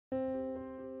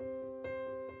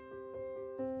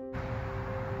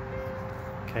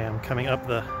Okay, I'm coming up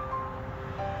the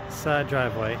side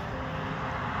driveway.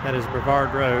 That is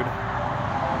Brevard Road,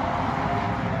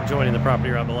 joining the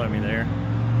property right below me there.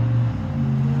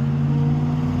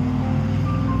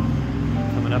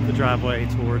 Coming up the driveway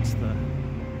towards the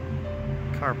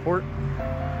carport,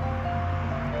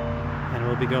 and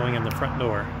we'll be going in the front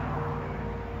door.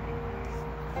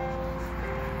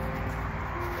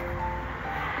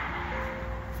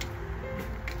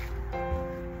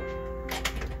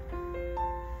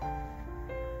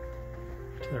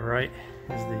 To the right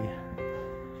is the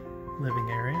living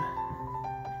area,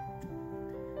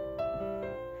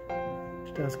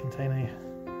 which does contain a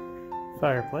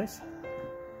fireplace.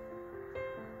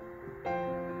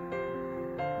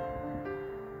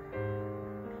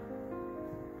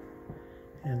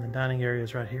 And the dining area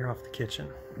is right here off the kitchen.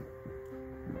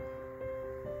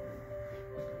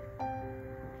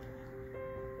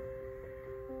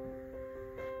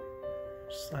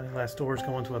 Sliding glass doors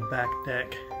go into a back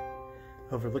deck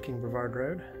overlooking Brevard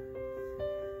Road.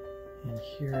 And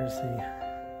here's the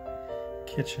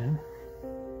kitchen,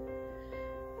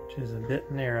 which is a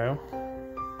bit narrow.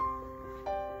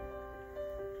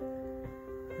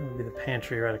 That would be the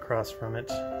pantry right across from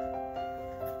it.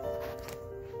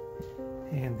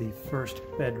 And the first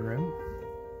bedroom.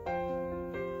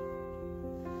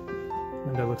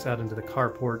 Window looks out into the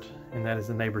carport, and that is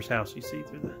the neighbor's house you see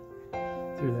through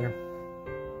there.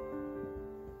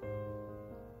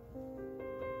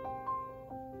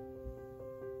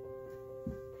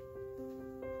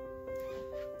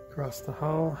 Across the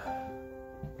hall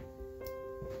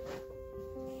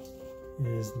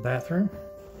is the bathroom.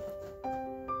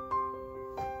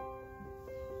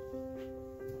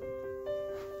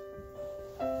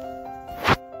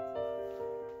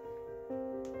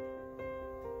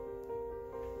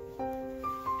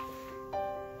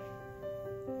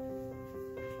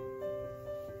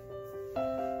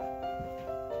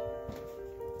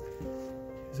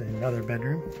 There's another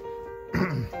bedroom.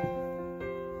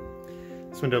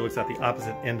 This window looks out the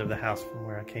opposite end of the house from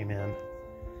where I came in.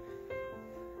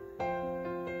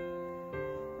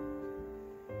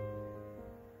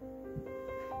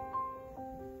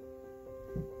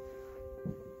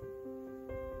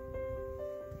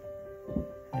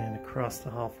 And across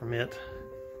the hall from it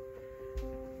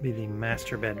will be the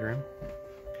master bedroom.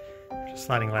 There's a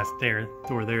sliding glass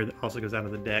door there that also goes out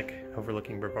of the deck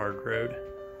overlooking Brevard Road.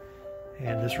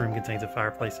 And this room contains a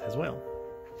fireplace as well.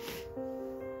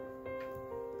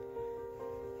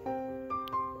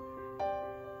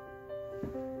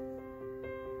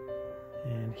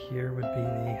 And here would be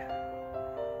the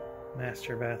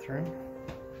master bathroom.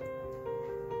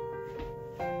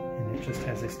 And it just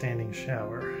has a standing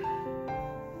shower.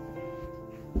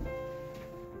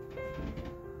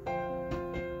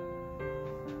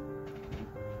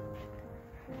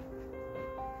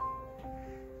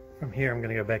 From here, I'm going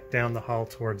to go back down the hall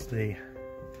towards the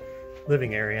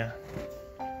living area.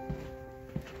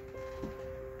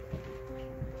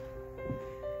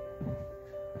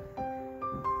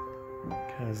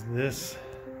 Because this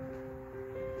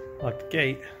locked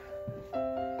gate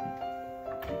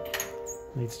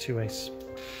leads to a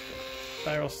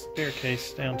spiral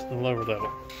staircase down to the lower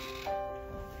level.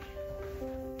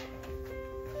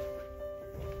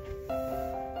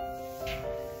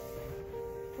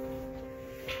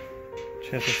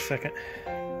 Has a second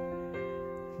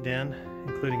den,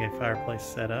 including a fireplace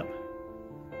setup.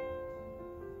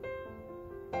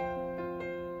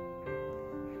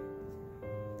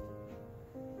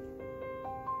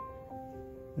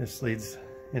 This leads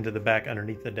into the back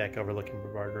underneath the deck overlooking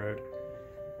Brevard Road.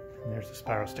 And there's the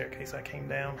spiral staircase I came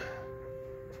down.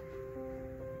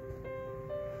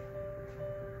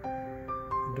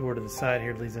 The door to the side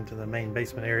here leads into the main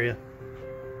basement area.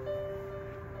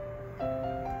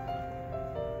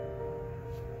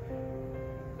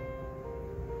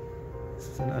 This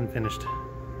is an unfinished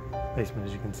basement,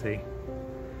 as you can see.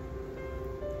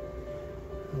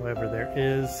 However, there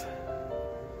is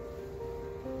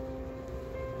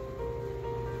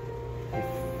a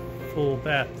full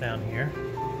bath down here.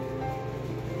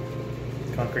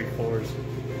 Concrete floors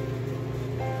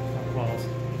on walls.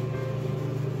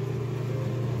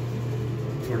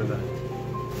 Sort of a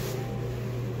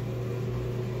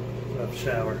rough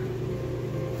shower.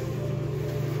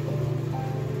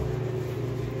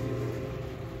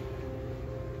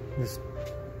 This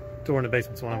door in the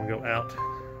basement is one I'm going to go out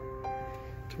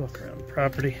to walk around the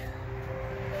property.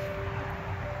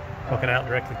 Walking out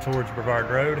directly towards Brevard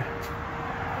Road.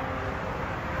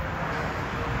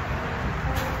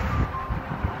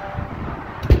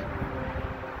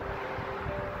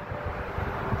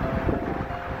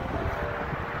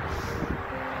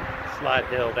 slide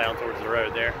hill down towards the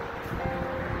road there.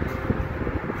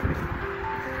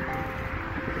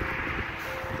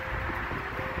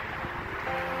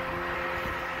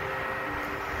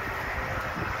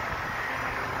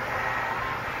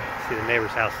 See the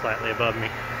neighbor's house slightly above me.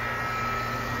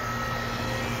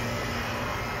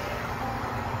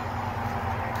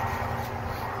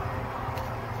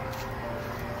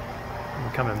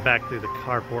 I'm coming back through the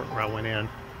carport where I went in.